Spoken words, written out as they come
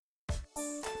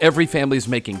Every family is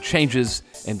making changes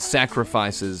and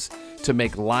sacrifices to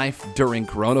make life during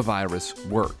coronavirus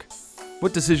work.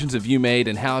 What decisions have you made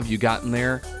and how have you gotten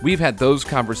there? We've had those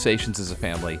conversations as a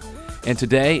family. And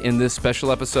today, in this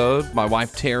special episode, my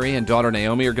wife Terry and daughter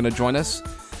Naomi are going to join us,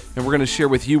 and we're going to share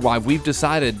with you why we've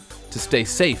decided to stay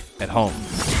safe at home.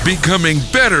 Becoming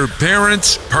better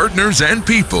parents, partners, and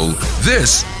people.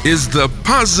 This is the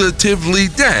Positively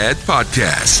Dad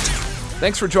Podcast.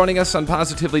 Thanks for joining us on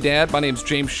Positively Dad. My name's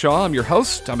James Shaw. I'm your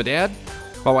host. I'm a dad.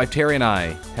 My wife Terry and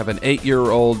I have an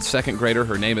 8-year-old second grader.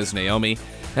 Her name is Naomi.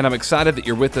 And I'm excited that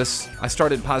you're with us. I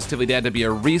started Positively Dad to be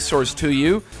a resource to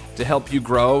you, to help you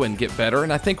grow and get better,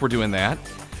 and I think we're doing that.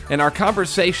 And our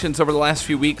conversations over the last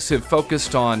few weeks have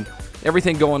focused on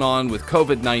everything going on with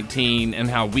COVID-19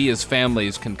 and how we as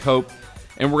families can cope,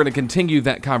 and we're going to continue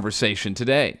that conversation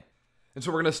today. And so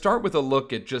we're going to start with a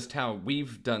look at just how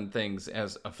we've done things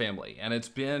as a family, and it's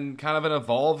been kind of an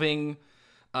evolving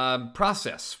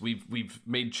process. We've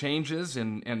made changes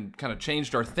and kind of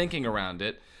changed our thinking around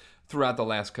it throughout the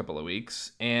last couple of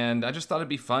weeks, and I just thought it'd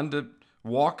be fun to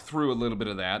walk through a little bit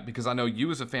of that because I know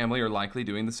you as a family are likely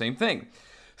doing the same thing.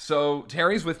 So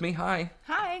Terry's with me. Hi.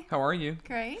 Hi. How are you?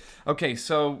 Great. Okay,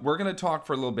 so we're going to talk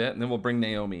for a little bit, and then we'll bring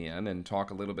Naomi in and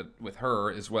talk a little bit with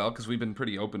her as well because we've been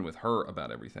pretty open with her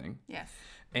about everything. Yes.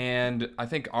 And I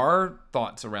think our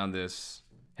thoughts around this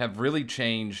have really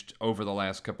changed over the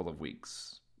last couple of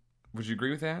weeks. Would you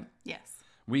agree with that? Yes.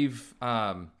 We've,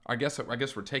 I guess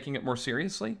we're taking it more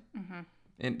seriously. Mm-hmm.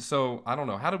 And so, I don't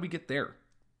know, how did we get there?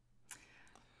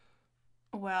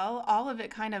 Well, all of it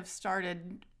kind of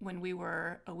started when we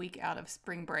were a week out of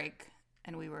spring break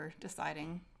and we were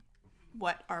deciding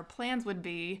what our plans would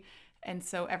be. And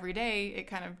so every day it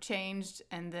kind of changed.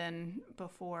 And then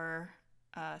before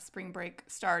spring break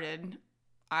started,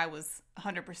 I was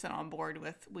 100% on board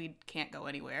with we can't go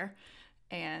anywhere.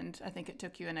 And I think it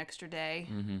took you an extra day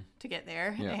to get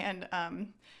there. Yeah.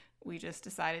 And we just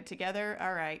decided together,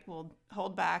 all right, we'll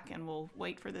hold back and we'll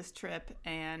wait for this trip.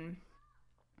 And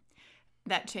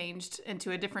that changed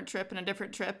into a different trip and a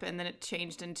different trip. And then it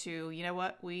changed into, you know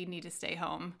what, we need to stay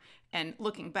home. And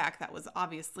looking back, that was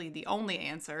obviously the only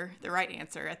answer, the right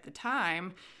answer at the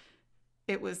time.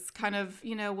 It was kind of,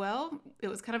 it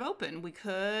was kind of open. We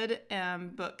could,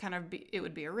 but it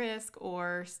would be a risk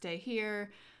or stay here.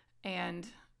 And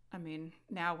I mean,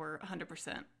 now we're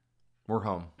 100%. We're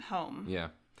home. Home. Yeah.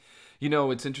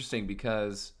 It's interesting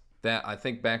because that I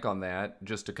think back on that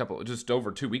just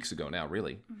over 2 weeks ago now,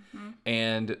 really. Mm-hmm.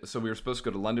 And so we were supposed to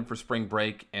go to London for spring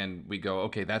break, and we go,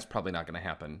 okay, that's probably not going to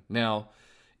happen. Now,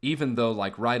 even though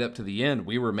like right up to the end,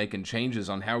 we were making changes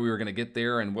on how we were going to get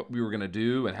there and what we were going to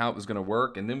do and how it was going to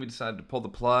work. And then we decided to pull the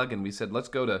plug and we said, let's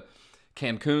go to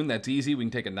Cancun. That's easy. We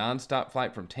can take a nonstop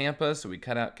flight from Tampa. So we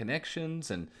cut out connections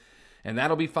and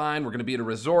that'll be fine. We're going to be at a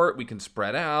resort. We can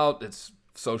spread out. It's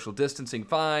social distancing,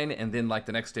 fine. And then like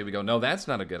the next day we go, no, that's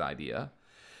not a good idea.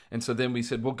 And so then we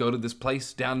said, we'll go to this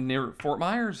place down near Fort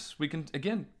Myers. We can,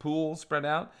 again, pool, spread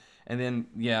out. And then,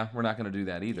 we're not going to do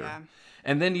that either. Yeah.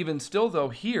 And then even still though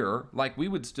here, like we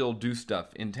would still do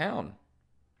stuff in town.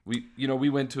 We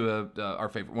went to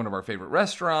one of our favorite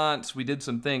restaurants. We did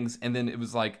some things. And then it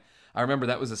was like, I remember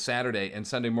that was a Saturday, and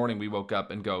Sunday morning we woke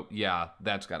up and go, yeah,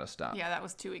 that's got to stop. Yeah, that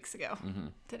was 2 weeks ago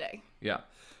today. Yeah.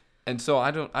 And so I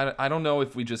don't know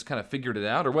if we just kind of figured it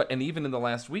out or what. And even in the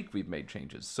last week, we've made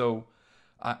changes. So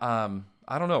I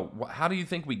don't know. How do you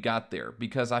think we got there?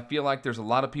 Because I feel like there's a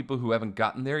lot of people who haven't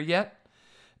gotten there yet.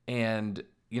 And,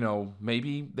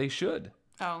 maybe they should.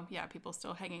 Oh, yeah. People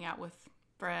still hanging out with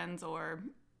friends or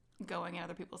going in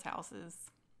other people's houses.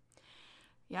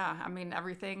 Yeah, I mean,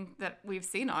 everything that we've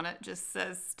seen on it just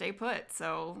says stay put.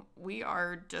 So we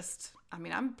are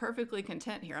I'm perfectly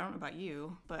content here. I don't know about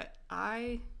you, but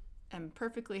I am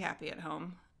perfectly happy at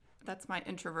home. That's my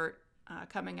introvert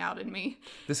coming out in me.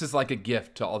 This is like a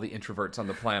gift to all the introverts on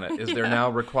the planet, is they're now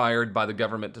required by the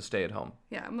government to stay at home.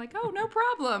 Yeah, I'm like, oh, no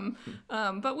problem.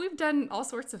 But we've done all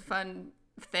sorts of fun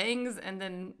things and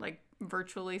then like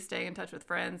virtually stay in touch with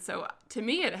friends. So to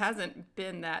me, it hasn't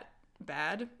been that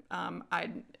bad.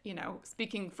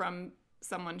 Speaking from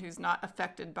someone who's not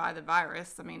affected by the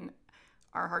virus, I mean,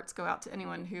 our hearts go out to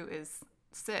anyone who is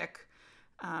sick,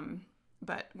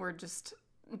 but we're just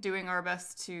doing our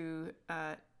best to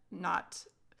not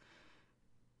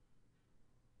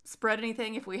spread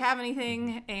anything if we have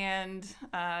anything and,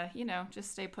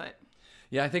 just stay put.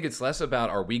 Yeah, I think it's less about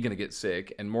are we going to get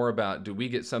sick and more about do we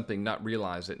get something, not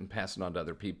realize it, and pass it on to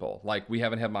other people. Like we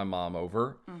haven't had my mom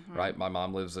over, right? My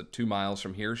mom lives 2 miles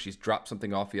from here. She's dropped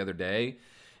something off the other day,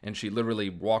 and she literally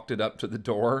walked it up to the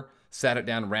door sat it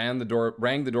down, rang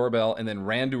the doorbell, and then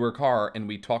ran to her car, and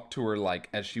we talked to her like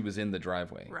as she was in the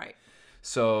driveway. Right.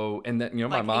 So, and then, my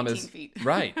Like mom 18 is feet.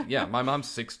 right. Yeah. My mom's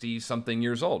 60 something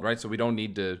years old, right? So we don't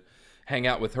need to hang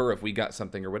out with her if we got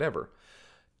something or whatever.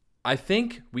 I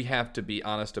think we have to be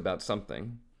honest about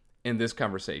something in this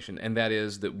conversation, and that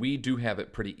is that we do have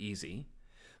it pretty easy,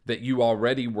 that you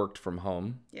already worked from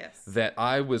home. Yes. That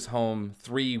I was home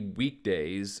 3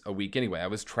 weekdays a week anyway. I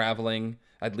was traveling.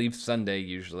 I'd leave Sunday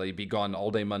usually, be gone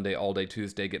all day Monday, all day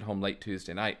Tuesday, get home late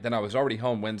Tuesday night. Then I was already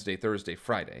home Wednesday, Thursday,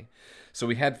 Friday. So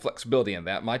we had flexibility in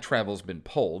that. My travel's been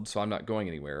pulled, so I'm not going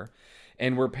anywhere.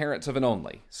 And we're parents of an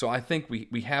only. So I think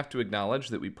we have to acknowledge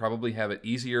that we probably have it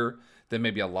easier than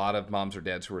maybe a lot of moms or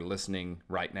dads who are listening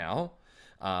right now.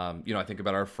 I think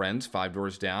about our friends 5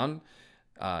 doors down.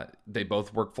 They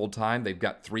both work full time. They've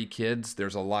got 3 kids.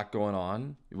 There's a lot going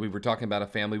on. We were talking about a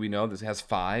family we know that has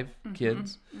 5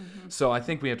 kids. Mm-hmm. So I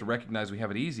think we have to recognize we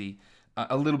have it easy,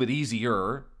 a little bit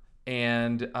easier,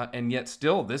 and yet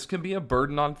still this can be a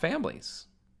burden on families.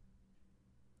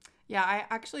 Yeah, I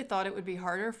actually thought it would be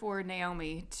harder for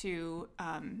Naomi to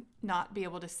not be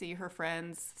able to see her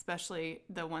friends, especially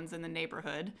the ones in the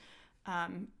neighborhood.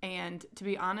 And to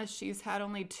be honest, she's had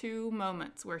only 2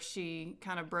 moments where she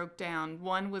kind of broke down.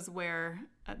 One was where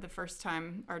the first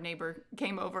time our neighbor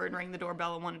came over and rang the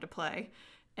doorbell and wanted to play,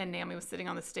 and Naomi was sitting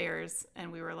on the stairs,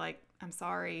 and we were like, "I'm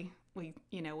sorry, we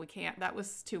can't." That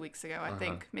was 2 weeks ago, I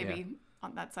think, maybe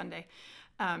on that Sunday,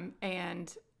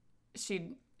 and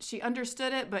she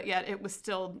understood it, but yet it was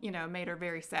still, made her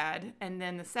very sad. And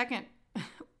then the second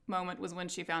moment was when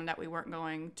she found out we weren't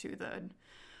going to the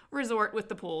resort with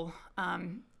the pool.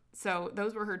 So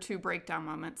those were her 2 breakdown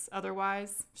moments.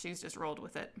 Otherwise, she's just rolled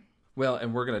with it. Well,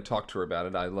 and we're going to talk to her about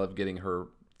it. I love getting her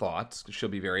thoughts. She'll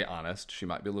be very honest. She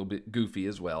might be a little bit goofy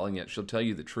as well, and yet she'll tell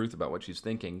you the truth about what she's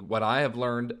thinking. What I have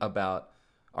learned about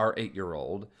our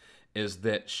 8-year-old is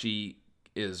that she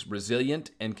is resilient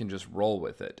and can just roll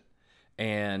with it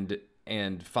and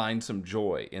find some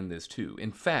joy in this too.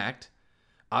 In fact,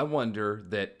 I wonder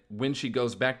that when she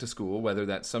goes back to school, whether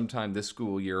that's sometime this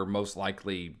school year, most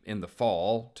likely in the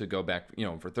fall to go back,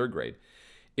 for 3rd grade,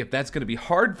 if that's going to be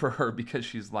hard for her because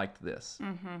she's like this.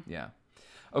 Mm-hmm. Yeah.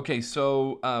 Okay,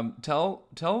 so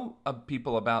tell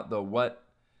people about what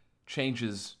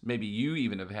changes maybe you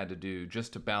even have had to do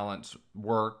just to balance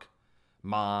work,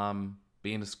 mom,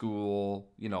 being to school,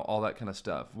 all that kind of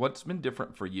stuff. What's been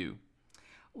different for you?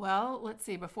 Well, let's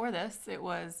see. Before this, it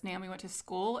was Naomi went to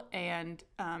school, and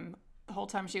the whole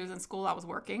time she was in school, I was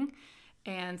working.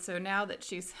 And so now that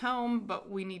she's home, but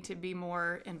we need to be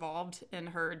more involved in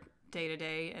her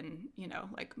day-to-day and,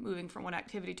 like moving from one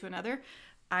activity to another,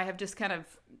 I have just kind of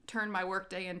turned my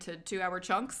workday into 2-hour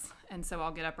chunks. And so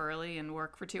I'll get up early and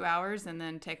work for 2 hours and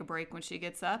then take a break when she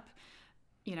gets up,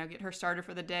 get her started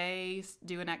for the day,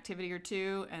 do an activity or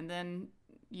 2, and then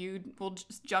you will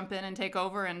just jump in and take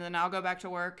over, and then I'll go back to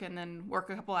work and then work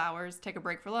a couple hours, take a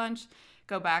break for lunch,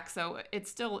 go back. So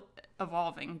it's still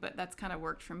evolving, but that's kind of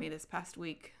worked for me this past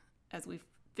week as we've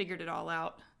figured it all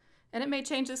out. And it may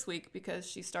change this week because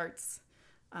she starts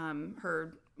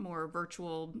her more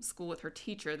virtual school with her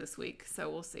teacher this week. So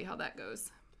we'll see how that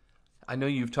goes. I know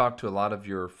you've talked to a lot of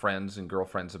your friends and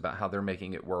girlfriends about how they're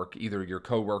making it work, either your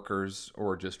coworkers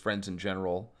or just friends in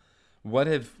general. What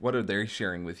are they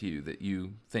sharing with you that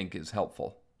you think is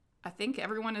helpful? I think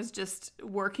everyone is just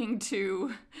working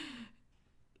to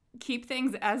keep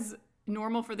things as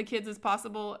normal for the kids as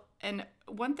possible. And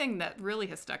one thing that really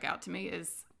has stuck out to me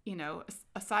is,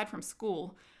 aside from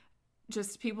school,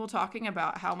 just people talking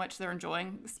about how much they're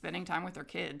enjoying spending time with their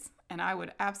kids. And I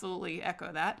would absolutely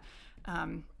echo that.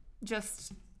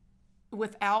 Just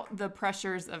without the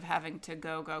pressures of having to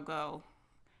go.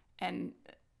 And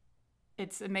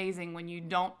it's amazing when you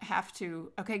don't have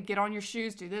to, okay, get on your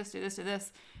shoes, do this.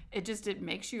 It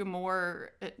makes you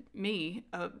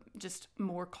just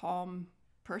more calm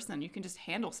person. You can just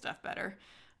handle stuff better.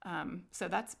 So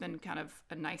that's been kind of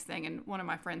a nice thing. And one of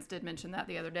my friends did mention that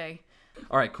the other day.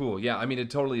 All right, cool. Yeah, I mean,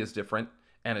 it totally is different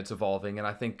and it's evolving. And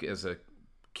I think as a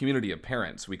community of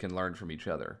parents, we can learn from each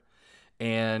other.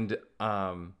 And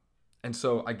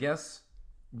so I guess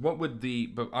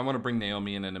but I want to bring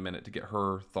Naomi in a minute to get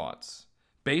her thoughts.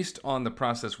 Based on the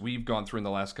process we've gone through in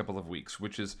the last couple of weeks,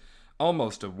 which is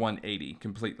almost a 180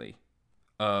 completely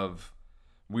of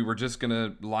we were just going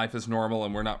to life is normal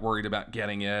and we're not worried about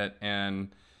getting it. And,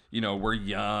 we're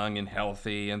young and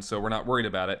healthy. And so we're not worried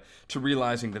about it, to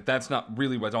realizing that that's not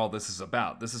really what all this is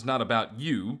about. This is not about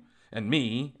you and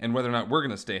me and whether or not we're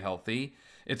going to stay healthy.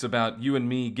 It's about you and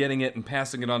me getting it and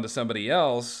passing it on to somebody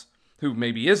else who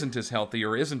maybe isn't as healthy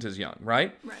or isn't as young,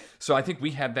 right? Right. So I think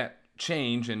we had that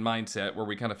change in mindset where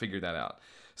we kind of figure that out.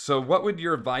 So what would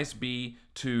your advice be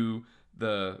to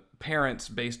the parents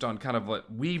based on kind of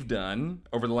what we've done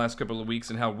over the last couple of weeks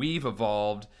and how we've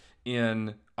evolved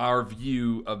in our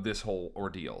view of this whole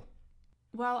ordeal?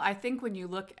 Well, I think when you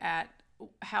look at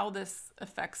how this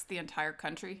affects the entire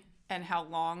country and how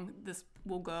long this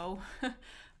will go,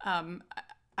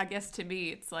 I guess to me,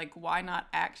 it's like, why not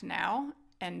act now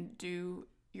and do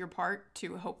your part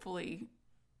to hopefully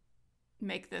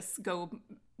make this go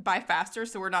by faster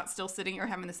so we're not still sitting here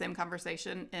having the same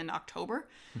conversation in October.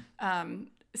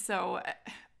 So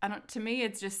to me,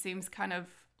 it just seems kind of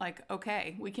like,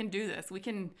 okay, we can do this. We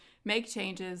can make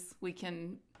changes. We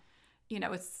can,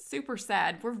 it's super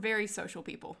sad. We're very social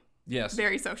people. Yes.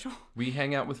 Very social. We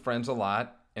hang out with friends a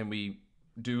lot, and we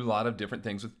do a lot of different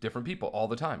things with different people all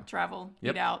the time. Travel,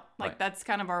 Yep. eat out. Right. That's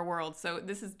kind of our world. So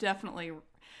this is definitely,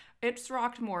 it's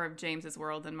rocked more of James's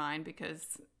world than mine,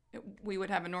 because we would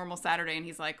have a normal Saturday and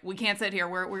he's like, we can't sit here.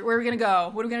 Where are we going to go?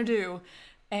 What are we going to do?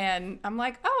 And I'm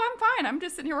like, oh, I'm fine. I'm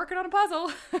just sitting here working on a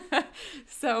puzzle.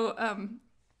 So,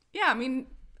 yeah, I mean,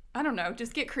 I don't know.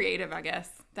 Just get creative, I guess.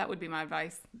 That would be my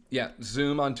advice. Yeah,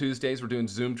 Zoom on Tuesdays. We're doing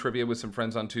Zoom trivia with some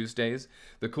friends on Tuesdays.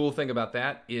 The cool thing about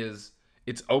that is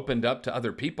it's opened up to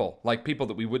other people, like people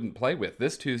that we wouldn't play with.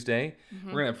 This Tuesday,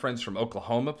 we're going to have friends from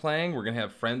Oklahoma playing. We're going to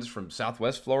have friends from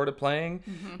Southwest Florida playing,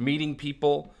 meeting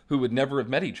people who would never have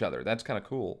met each other. That's kind of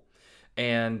cool.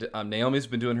 And Naomi's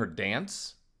been doing her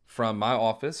dance from my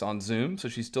office on Zoom, so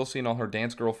she's still seeing all her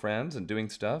dance girlfriends and doing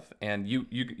stuff. And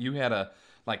you had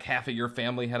like half of your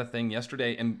family had a thing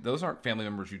yesterday, and those aren't family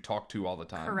members you talk to all the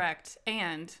time. Correct.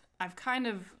 And I've kind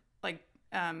of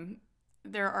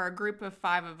there are a group of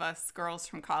 5 of us girls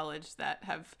from college that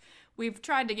we've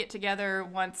tried to get together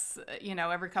once,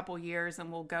 every couple years,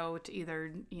 and we'll go to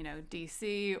either,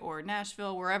 DC or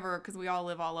Nashville, wherever, because we all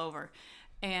live all over.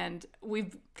 And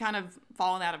we've kind of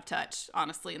fallen out of touch,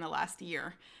 honestly, in the last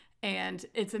year. And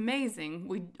it's amazing.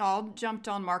 We all jumped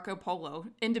on Marco Polo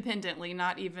independently,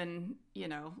 not even,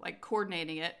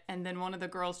 coordinating it. And then one of the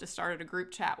girls just started a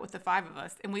group chat with the 5 of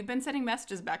us. And we've been sending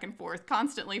messages back and forth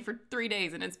constantly for 3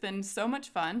 days. And it's been so much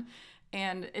fun.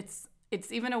 And it's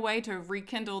even a way to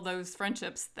rekindle those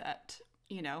friendships that,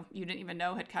 you didn't even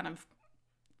know had kind of,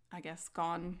 I guess,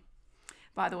 gone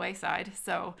by the wayside.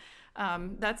 So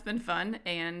that's been fun.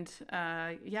 And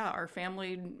our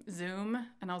family Zoom.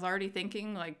 And I was already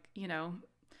thinking,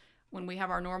 when we have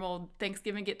our normal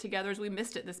Thanksgiving get-togethers, we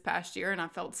missed it this past year, and I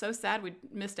felt so sad we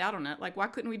missed out on it. Like, why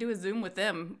couldn't we do a Zoom with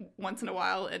them once in a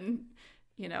while and,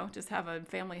 just have a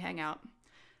family hangout?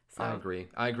 So.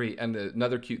 I agree. And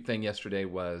another cute thing yesterday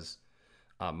was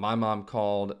my mom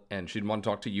called, and she'd want to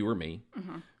talk to you or me,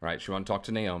 right? She wanted to talk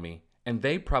to Naomi. And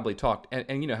they probably talked,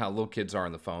 and you know how little kids are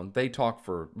on the phone. They talk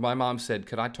my mom said,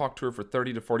 could I talk to her for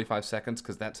 30 to 45 seconds?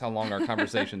 Because that's how long our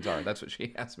conversations are. That's what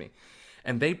she asked me.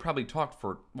 And they probably talked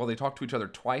they talked to each other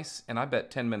twice, and I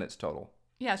bet 10 minutes total.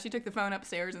 Yeah, she took the phone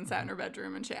upstairs and sat in her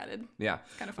bedroom and chatted. Yeah,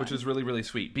 kind of fun. Which is really, really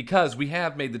sweet. Because we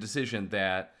have made the decision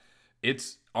that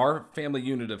it's our family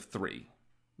unit of 3.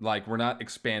 Like, we're not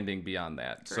expanding beyond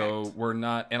that. Correct. So we're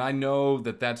not, and I know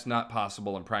that that's not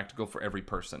possible and practical for every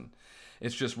person.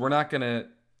 It's just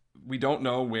we don't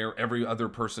know where every other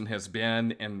person has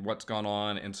been and what's gone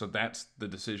on, and so that's the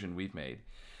decision we've made.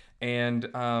 And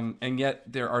yet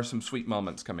there are some sweet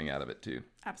moments coming out of it too.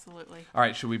 Absolutely. All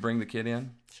right, should we bring the kid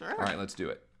in? Sure. All right, let's do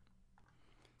it.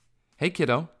 Hey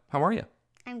kiddo, how are you?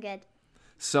 I'm good.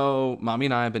 So Mommy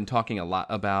and I have been talking a lot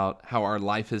about how our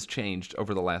life has changed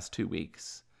over the last 2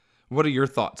 weeks. What are your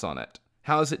thoughts on it?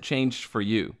 How has it changed for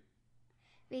you?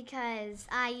 Because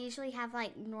I usually have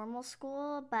normal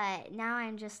school, but now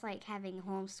I'm just having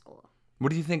homeschool.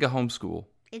 What do you think of homeschool?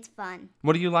 It's fun.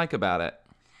 What do you like about it?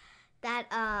 That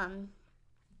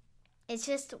it's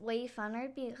just way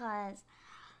funner because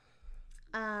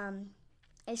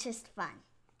it's just fun.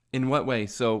 In what way?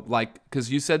 So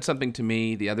because you said something to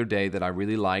me the other day that I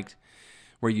really liked,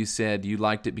 where you said you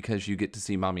liked it because you get to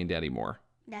see Mommy and Daddy more.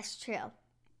 That's true.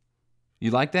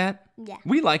 You like that? Yeah.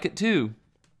 We like it too.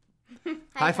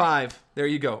 High five. There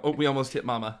you go. Oh, we almost hit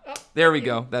Mama. There we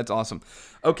go. That's awesome.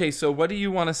 Okay, so what do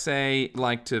you want to say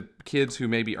to kids who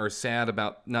maybe are sad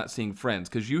about not seeing friends?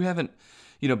 Because you haven't,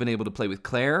 been able to play with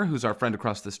Claire, who's our friend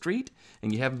across the street,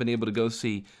 and you haven't been able to go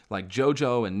see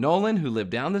JoJo and Nolan, who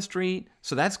live down the street.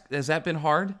 So has that been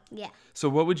hard? Yeah. So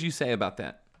what would you say about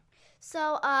that?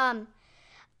 So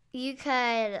you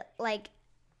could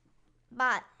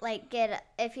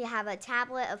if you have a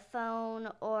tablet, a phone,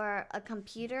 or a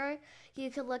computer,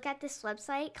 you could look at this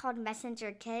website called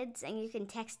Messenger Kids, and you can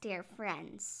text to your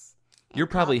friends. You're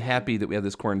probably happy that we have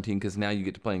this quarantine because now you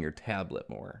get to play on your tablet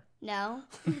more. No.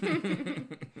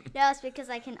 No, it's because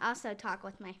I can also talk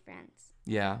with my friends.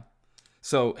 Yeah.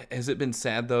 So has it been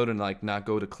sad though to like not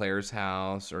go to Claire's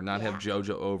house or not have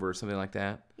JoJo over or something like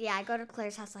that? Yeah, I go to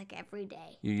Claire's house like every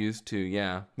day. You used to,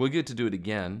 yeah. We'll get to do it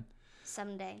again.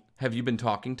 Someday. Have you been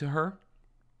talking to her?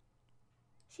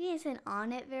 She isn't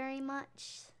on it very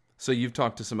much. So you've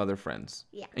talked to some other friends?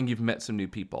 Yeah. And you've met some new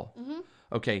people? Mm-hmm.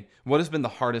 Okay. What has been the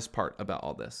hardest part about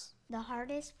all this? The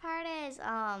hardest part is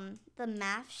the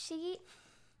math sheet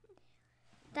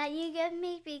that you give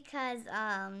me because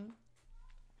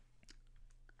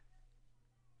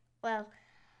well,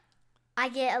 I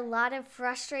get a lot of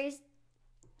frustrated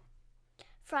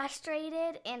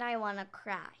and I want to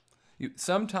cry.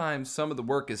 Sometimes some of the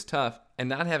work is tough, and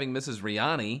not having Mrs.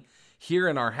 Riani here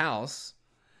in our house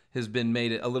has been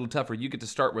made it a little tougher. You get to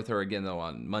start with her again, though,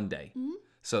 on Monday. Mm-hmm.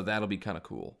 So that'll be kind of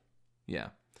cool. Yeah.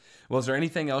 Well, is there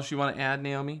anything else you want to add,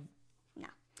 Naomi? No.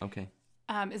 Okay.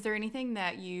 Is there anything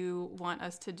that you want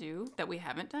us to do that we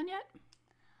haven't done yet?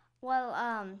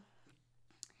 Well,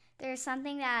 there's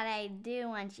something that I do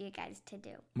want you guys to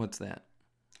do. What's that?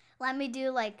 Let me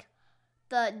do like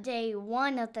the day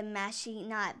 1 of the math sheet,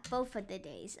 not both of the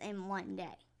days in one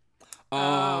day.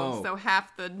 Oh. So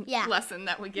half the lesson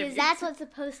that we give you. Because that's what's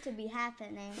supposed to be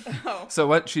happening. Oh. So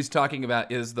what she's talking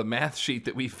about is the math sheet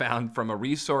that we found from a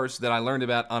resource that I learned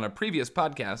about on a previous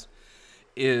podcast.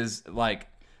 Is like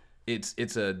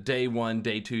it's a day 1,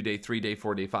 day 2, day 3, day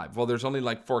 4, day 5. Well, there's only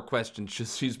like 4 questions.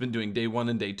 She's been doing day 1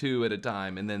 and day 2 at a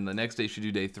time, and then the next day she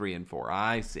do day 3 and 4.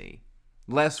 I see.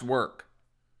 Less work.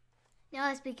 No,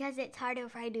 it's because it's harder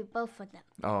if I do both of them.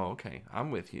 Oh, okay.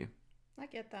 I'm with you. I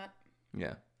get that.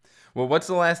 Yeah. Well, what's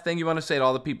the last thing you want to say to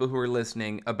all the people who are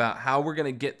listening about how we're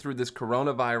going to get through this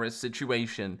coronavirus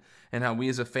situation and how we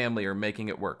as a family are making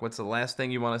it work? What's the last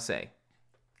thing you want to say?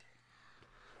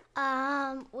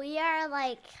 We are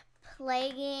like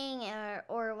playing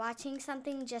or watching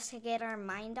something just to get our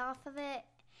mind off of it.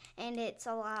 And it's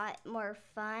a lot more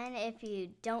fun if you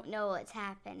don't know what's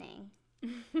happening.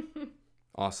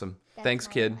 Awesome. That's Thanks,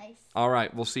 my kid. advice. All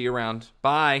right. We'll see you around.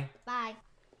 Bye. Bye.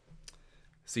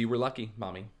 See, we're lucky,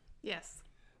 Mommy. Yes.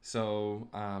 So,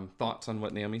 thoughts on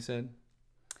what Naomi said?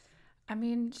 I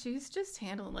mean, she's just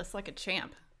handling this like a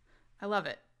champ. I love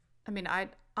it. I mean, I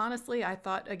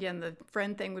thought, again, the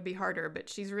friend thing would be harder, but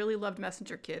she's really loved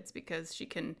Messenger Kids because she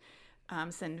can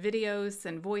send videos,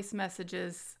 send voice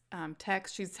messages,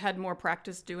 text. She's had more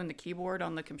practice doing the keyboard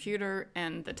on the computer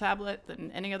and the tablet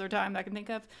than any other time I can think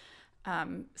of.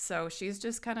 So she's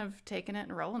just kind of taking it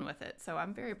and rolling with it. So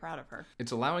I'm very proud of her.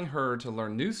 It's allowing her to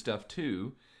learn new stuff,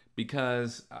 too,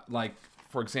 because, like,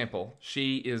 for example,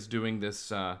 she is doing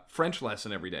this French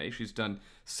lesson every day. She's done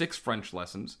 6 French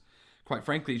lessons. Quite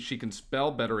frankly, she can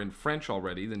spell better in French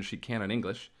already than she can in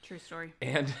English. True story.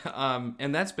 And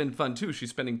that's been fun, too.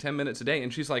 She's spending 10 minutes a day,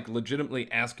 and she's, like,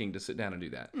 legitimately asking to sit down and do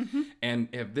that. Mm-hmm. And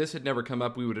if this had never come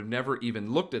up, we would have never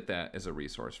even looked at that as a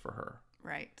resource for her.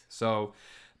 Right. So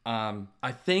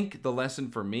I think the lesson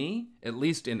for me, at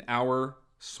least in our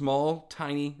small,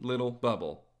 tiny little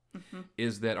bubble,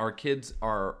 is that our kids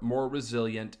are more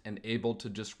resilient and able to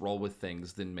just roll with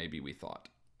things than maybe we thought.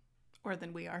 Or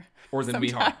than we are. Or than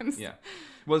sometimes. we are. Yeah.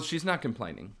 Well, she's not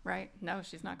complaining. Right. No,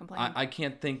 she's not complaining. I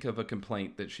can't think of a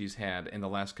complaint that she's had in the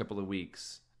last couple of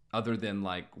weeks other than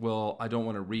like, well, I don't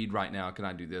want to read right now. Can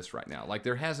I do this right now? Like,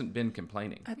 there hasn't been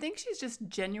complaining. I think she's just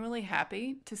genuinely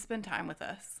happy to spend time with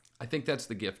us. I think that's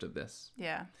the gift of this.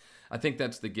 Yeah. I think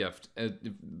that's the gift.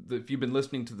 If you've been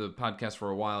listening to the podcast for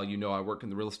a while, you know I work in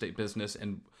the real estate business,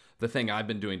 and the thing I've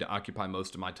been doing to occupy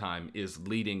most of my time is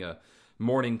leading a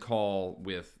morning call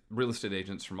with real estate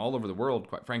agents from all over the world,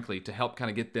 quite frankly, to help kind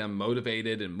of get them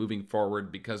motivated and moving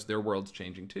forward because their world's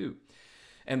changing too.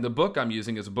 And the book I'm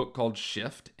using is a book called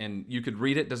Shift, and you could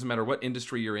read it. Doesn't matter what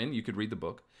industry you're in, you could read the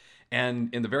book.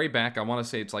 And in the very back, I want to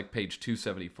say it's like page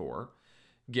 274.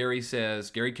 Gary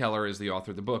Keller is the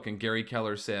author of the book, and Gary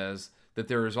Keller says that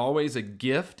there is always a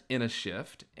gift in a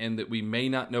shift and that we may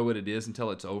not know what it is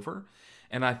until it's over.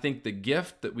 And I think the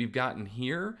gift that we've gotten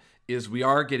here is we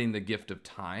are getting the gift of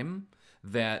time,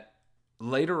 that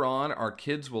later on our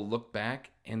kids will look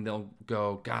back and they'll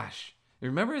go, gosh,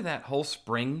 remember that whole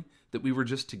spring that we were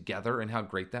just together and how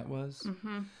great that was?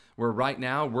 Mm-hmm. Where right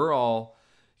now we're all,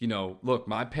 look,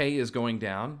 my pay is going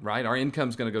down, right? Our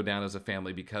income's going to go down as a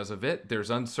family because of it. There's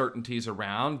uncertainties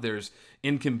around. There's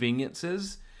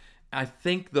inconveniences. I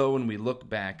think, though, when we look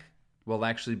back, we'll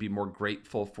actually be more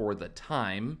grateful for the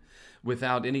time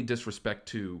without any disrespect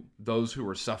to those who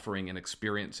are suffering and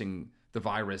experiencing the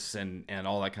virus and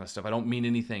all that kind of stuff. I don't mean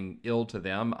anything ill to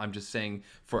them. I'm just saying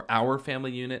for our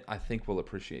family unit, I think we'll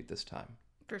appreciate this time.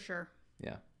 For sure.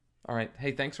 Yeah. All right.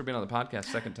 Hey, thanks for being on the podcast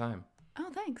second time. Oh,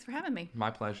 thanks for having me.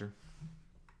 My pleasure.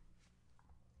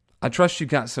 I trust you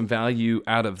got some value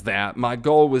out of that. My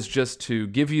goal was just to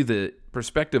give you the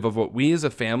perspective of what we as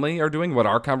a family are doing, what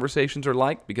our conversations are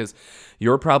like, because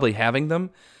you're probably having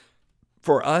them.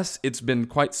 For us, it's been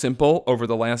quite simple over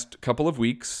the last couple of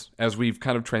weeks as we've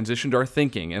kind of transitioned our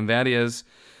thinking, and that is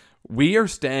we are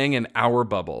staying in our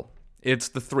bubble. It's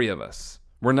the three of us.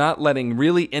 We're not letting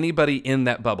really anybody in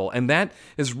that bubble. And that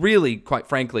is really, quite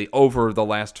frankly, over the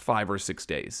last 5 or 6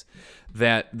 days,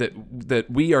 that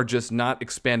we are just not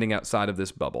expanding outside of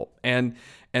this bubble. And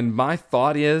my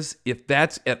thought is, if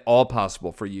that's at all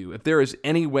possible for you, if there is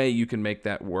any way you can make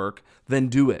that work, then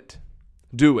do it.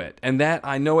 Do it. And that,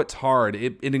 I know it's hard.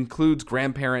 It includes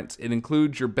grandparents. It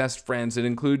includes your best friends. It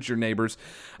includes your neighbors.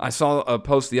 I saw a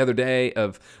post the other day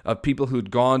of people who'd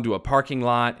gone to a parking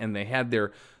lot and they had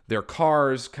their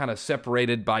cars kind of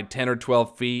separated by 10 or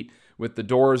 12 feet with the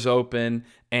doors open,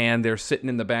 and they're sitting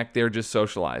in the back there just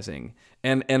socializing.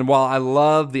 And while I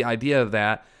love the idea of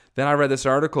that, then I read this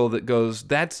article that goes,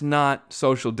 that's not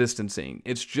social distancing.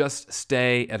 It's just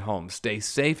stay at home. Stay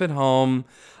safe at home.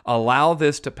 Allow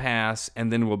this to pass,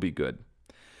 and then we'll be good.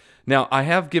 Now, I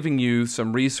have given you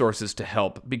some resources to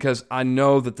help because I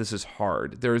know that this is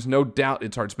hard. There is no doubt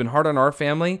it's hard. It's been hard on our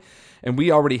family, and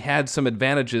we already had some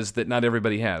advantages that not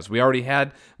everybody has. We already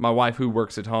had my wife who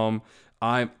works at home.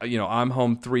 I'm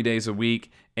home 3 days a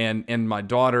week, and my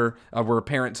daughter, we're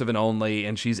parents of an only,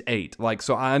 and she's 8.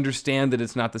 So I understand that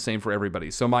it's not the same for everybody.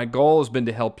 So my goal has been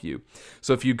to help you.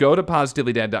 So if you go to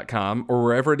positivelydad.com or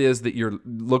wherever it is that you're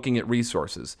looking at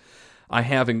resources, I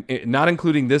have, not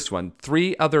including this one,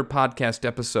 3 other podcast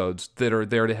episodes that are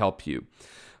there to help you.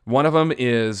 One of them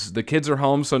is The Kids Are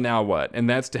Home, So Now What? And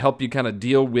that's to help you kind of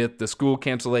deal with the school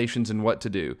cancellations and what to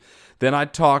do. Then I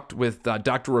talked with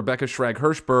Dr. Rebecca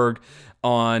Schrag-Hirschberg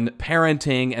on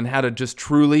parenting and how to just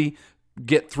truly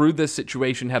get through this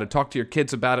situation, how to talk to your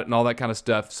kids about it and all that kind of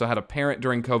stuff. So how to parent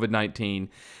during COVID-19.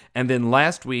 And then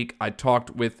last week, I talked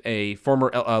with a former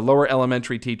lower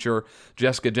elementary teacher,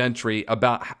 Jessica Gentry,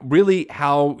 about really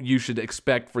how you should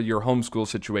expect for your homeschool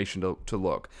situation to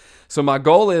look. So my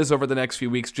goal is over the next few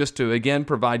weeks just to, again,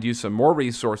 provide you some more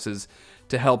resources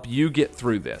to help you get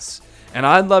through this. And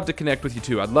I'd love to connect with you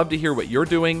too. I'd love to hear what you're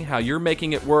doing, how you're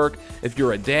making it work. If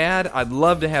you're a dad, I'd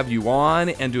love to have you on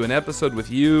and do an episode with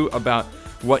you about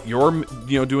what you're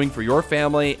doing for your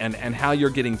family and how you're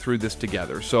getting through this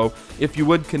together. So if you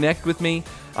would connect with me,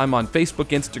 I'm on Facebook,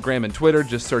 Instagram, and Twitter.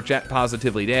 Just search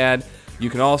 @PositivelyDad. You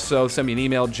can also send me an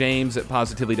email,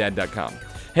 james@positivelydad.com.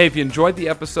 Hey, if you enjoyed the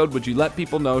episode, would you let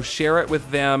people know, share it with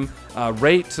them,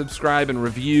 rate, subscribe, and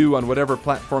review on whatever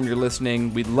platform you're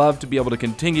listening. We'd love to be able to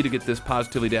continue to get this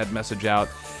Positively Dad message out.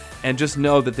 And just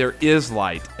know that there is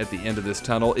light at the end of this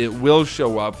tunnel. It will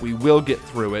show up. We will get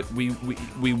through it.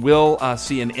 We will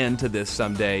see an end to this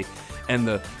someday. And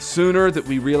the sooner that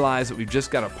we realize that we've just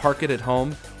got to park it at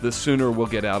home, the sooner we'll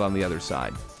get out on the other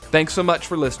side. Thanks so much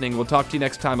for listening. We'll talk to you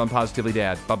next time on Positively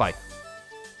Dad. Bye-bye.